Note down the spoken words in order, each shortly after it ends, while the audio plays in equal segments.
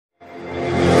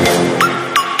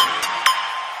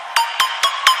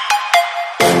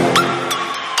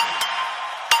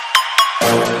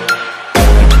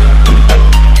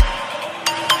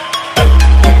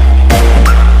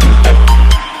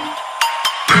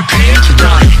prepare to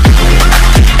die.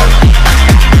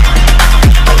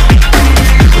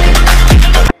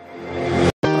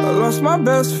 I lost my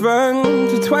best friend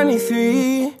to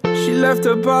 23. She left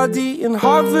her body and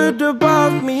hovered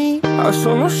above me. I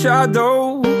saw no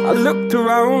shadow, I looked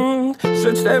around,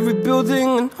 searched every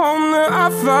building and home that I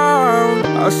found.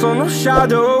 I saw no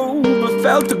shadow, but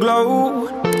felt the glow.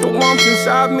 The warmth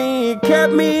inside me, it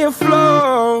kept me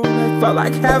afloat. It felt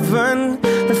like heaven,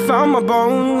 it found my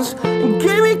bones and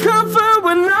gave me comfort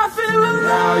when I feel alone.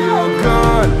 Now you're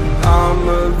gone, I'm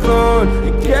alone. I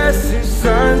guess it's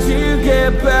time to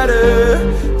get better.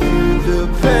 Through the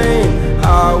pain, I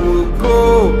will go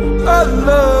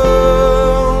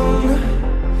alone.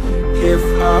 If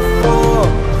I fall,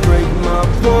 break my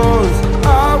bones, I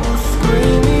will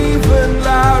scream even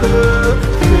louder.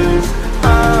 'Cause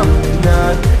I'm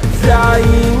not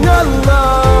dying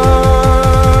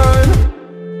alone.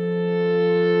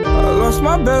 I lost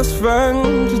my best friend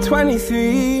to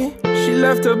 23. She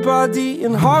left her body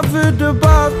and hovered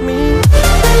above me.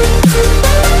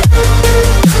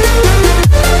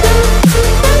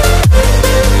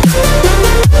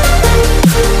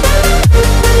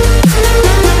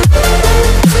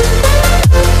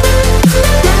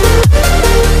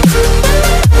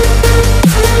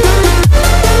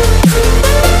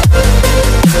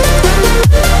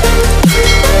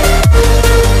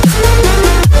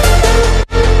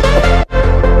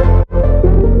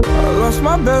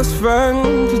 Best friend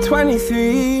to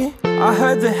 23. I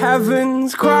heard the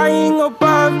heavens crying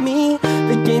above me.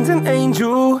 They gained an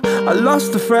angel, I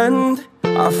lost a friend.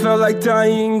 I felt like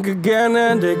dying again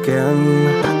and again.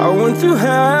 I went through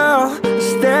hell,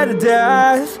 stared at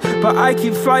death, but I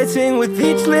keep fighting with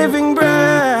each living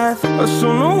breath. I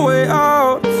saw no way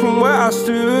out from where I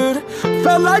stood.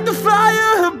 Felt like the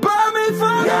fire had burned me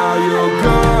through. Now you're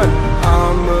gone,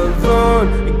 I'm alone.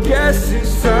 I guess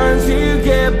it's time to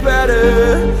get better.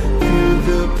 Through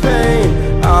the pain,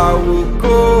 I will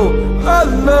go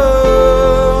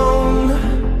alone.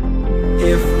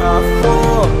 If I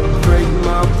fall, break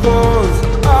my bones,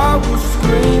 I will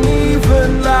scream even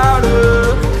louder.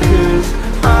 'Cause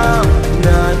I'm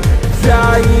not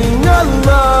dying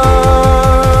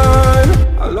alone.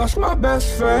 I lost my best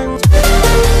friend.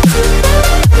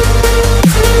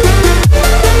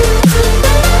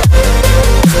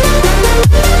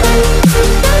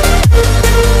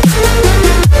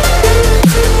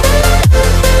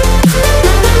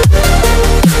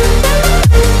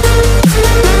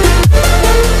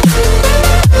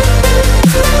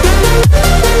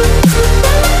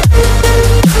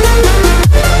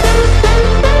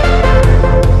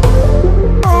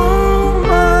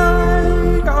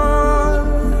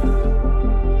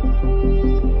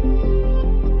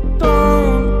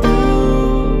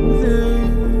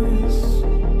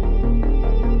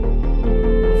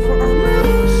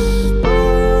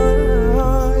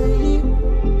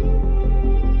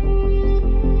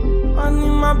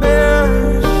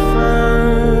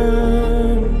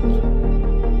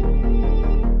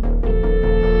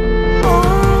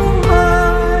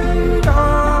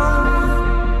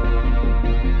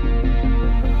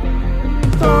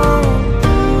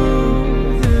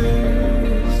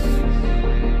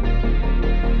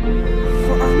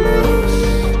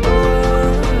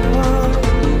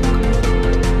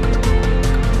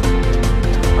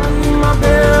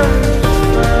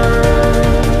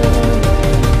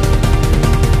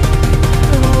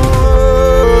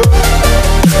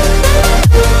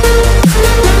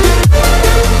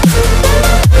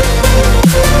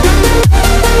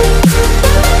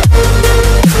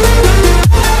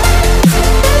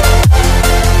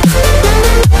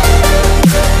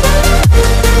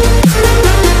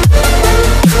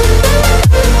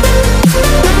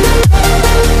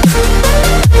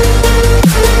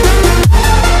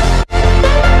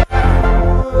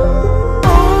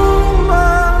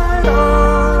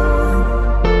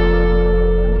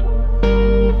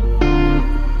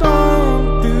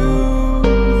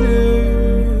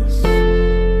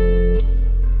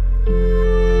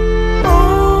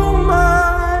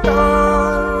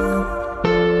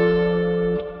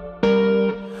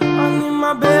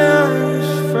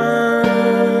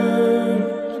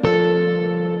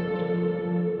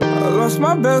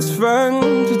 My best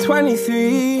friend to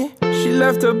 23. She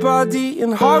left her body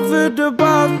and hovered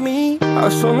above me. I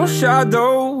saw no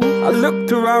shadow, I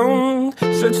looked around,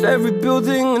 searched every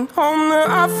building and home that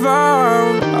I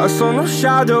found. I saw no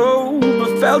shadow,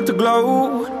 but felt the glow.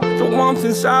 The warmth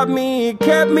inside me, it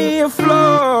kept me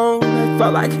afloat. It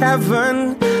felt like heaven,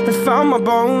 it found my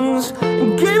bones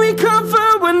and gave me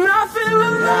comfort when I feel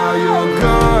alone. Now you're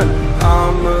gone,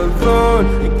 I'm alone.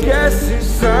 I guess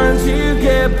it's time to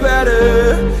get better.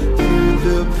 Through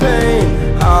the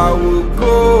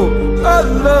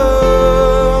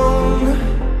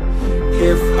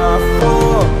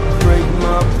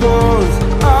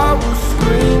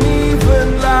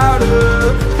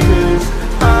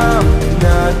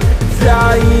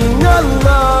dying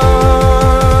alone.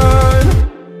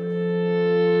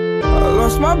 I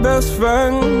lost my best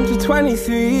friend to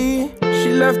 23. She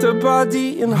left her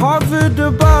body and hovered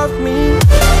above me.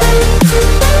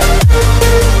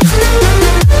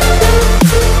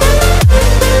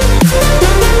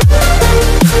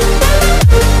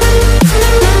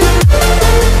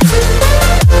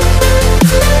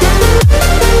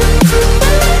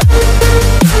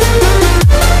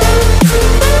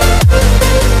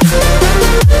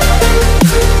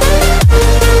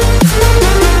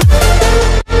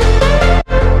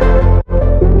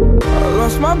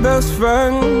 My best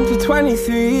friend to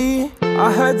 23.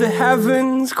 I heard the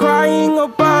heavens crying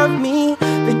above me.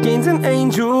 They gained an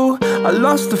angel, I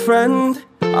lost a friend.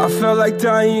 I felt like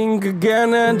dying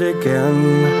again and again.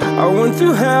 I went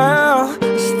through hell,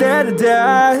 stared at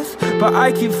death, but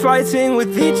I keep fighting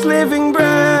with each living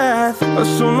breath. I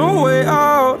saw no way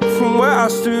out from where I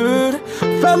stood.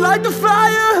 Felt like the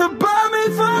fire had burned me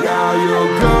through. Now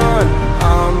you're gone,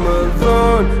 I'm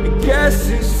alone. I guess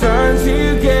it's time to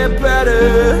get better.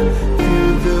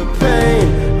 Through the pain,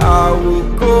 I will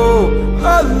go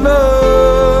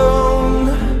alone.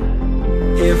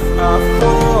 If I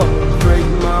fall